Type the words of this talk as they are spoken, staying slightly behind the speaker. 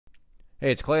Hey,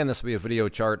 it's Clay, and this will be a video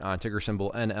chart on ticker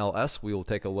symbol NLS. We will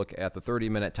take a look at the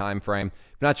 30-minute time frame.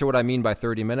 If you're not sure what I mean by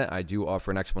 30-minute, I do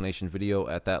offer an explanation video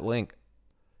at that link.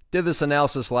 Did this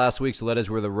analysis last week, so that is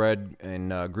where the red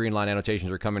and green line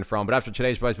annotations are coming from. But after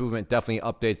today's price movement, definitely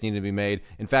updates need to be made.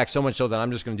 In fact, so much so that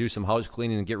I'm just going to do some house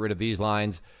cleaning and get rid of these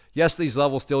lines. Yes, these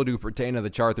levels still do pertain to the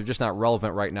chart. They're just not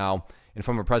relevant right now. And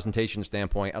from a presentation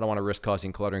standpoint, I don't want to risk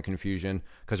causing clutter and confusion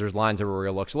because there's lines everywhere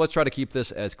you look. So let's try to keep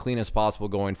this as clean as possible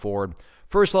going forward.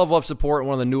 First level of support,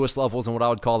 one of the newest levels, and what I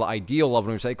would call the ideal level.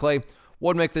 When we say, Clay, what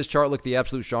would make this chart look the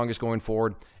absolute strongest going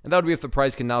forward? And that would be if the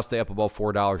price can now stay up above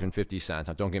 $4.50.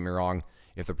 Now, don't get me wrong.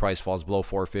 If the price falls below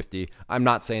 $4.50, I'm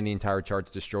not saying the entire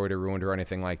chart's destroyed or ruined or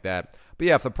anything like that. But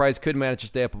yeah, if the price could manage to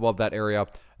stay up above that area,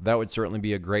 that would certainly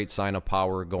be a great sign of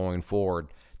power going forward.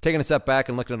 Taking a step back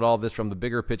and looking at all of this from the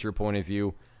bigger picture point of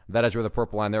view, that is where the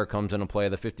purple line there comes into play,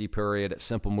 the 50-period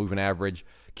simple moving average.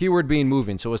 Keyword being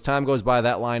moving. So as time goes by,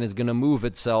 that line is going to move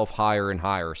itself higher and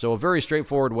higher. So a very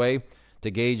straightforward way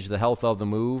to gauge the health of the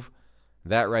move,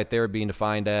 that right there being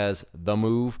defined as the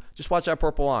move. Just watch that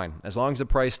purple line. As long as the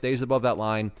price stays above that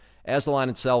line, as the line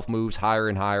itself moves higher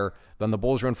and higher, then the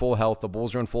bulls are in full health, the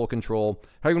bulls are in full control.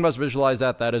 How you must visualize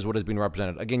that, that is what is being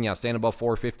represented. Again, yeah, staying above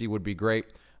 450 would be great.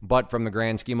 But from the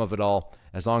grand scheme of it all,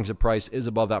 as long as the price is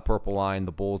above that purple line,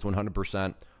 the bulls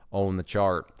 100% own the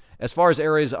chart. As far as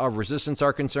areas of resistance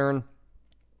are concerned,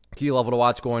 key level to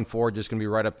watch going forward, just going to be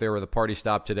right up there where the party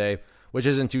stopped today, which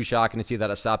isn't too shocking to see that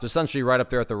it stopped essentially right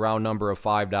up there at the round number of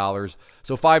 $5.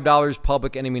 So $5,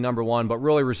 public enemy number one, but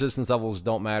really resistance levels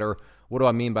don't matter. What do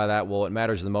I mean by that? Well, it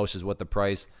matters the most is what the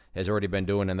price has already been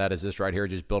doing, and that is this right here,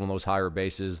 just building those higher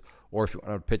bases, or if you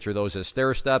want to picture those as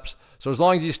stair steps. So as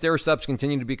long as these stair steps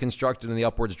continue to be constructed in the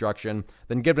upwards direction,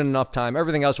 then given enough time,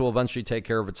 everything else will eventually take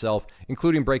care of itself,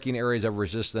 including breaking areas of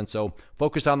resistance. So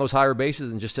focus on those higher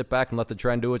bases and just sit back and let the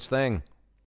trend do its thing.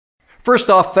 First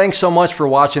off, thanks so much for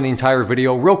watching the entire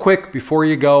video. Real quick, before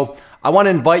you go, I want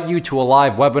to invite you to a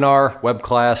live webinar, web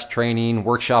class, training,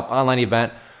 workshop, online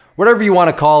event, whatever you want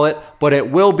to call it, but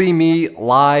it will be me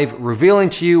live revealing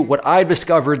to you what I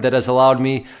discovered that has allowed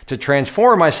me to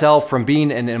transform myself from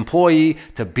being an employee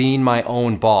to being my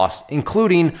own boss,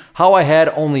 including how I had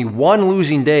only one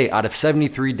losing day out of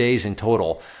 73 days in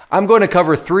total. I'm going to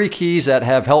cover 3 keys that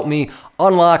have helped me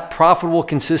unlock profitable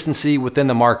consistency within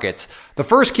the markets. The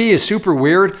first key is super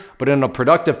weird, but in a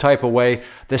productive type of way.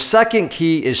 The second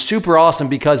key is super awesome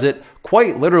because it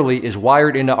quite literally is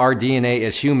wired into our DNA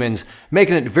as humans,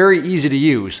 making it very easy to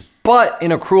use. But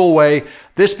in a cruel way,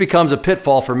 this becomes a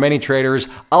pitfall for many traders.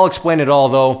 I'll explain it all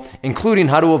though, including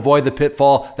how to avoid the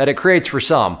pitfall that it creates for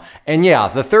some. And yeah,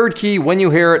 the third key, when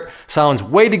you hear it, sounds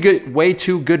way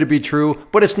too good to be true,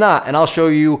 but it's not, and I'll show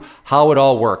you how it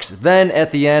all works. Then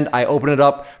at the end, I open it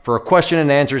up for a question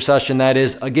and answer session that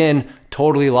is, again,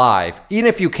 totally live. Even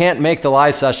if you can't make the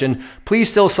live session, please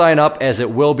still sign up as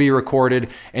it will be recorded,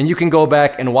 and you can go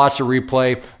back and watch the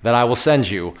replay that I will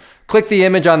send you. Click the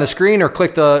image on the screen or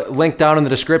click the link down in the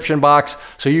description box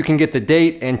so you can get the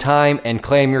date and time and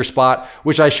claim your spot,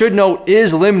 which I should note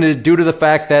is limited due to the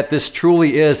fact that this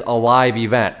truly is a live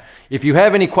event. If you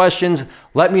have any questions,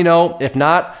 let me know. If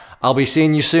not, I'll be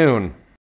seeing you soon.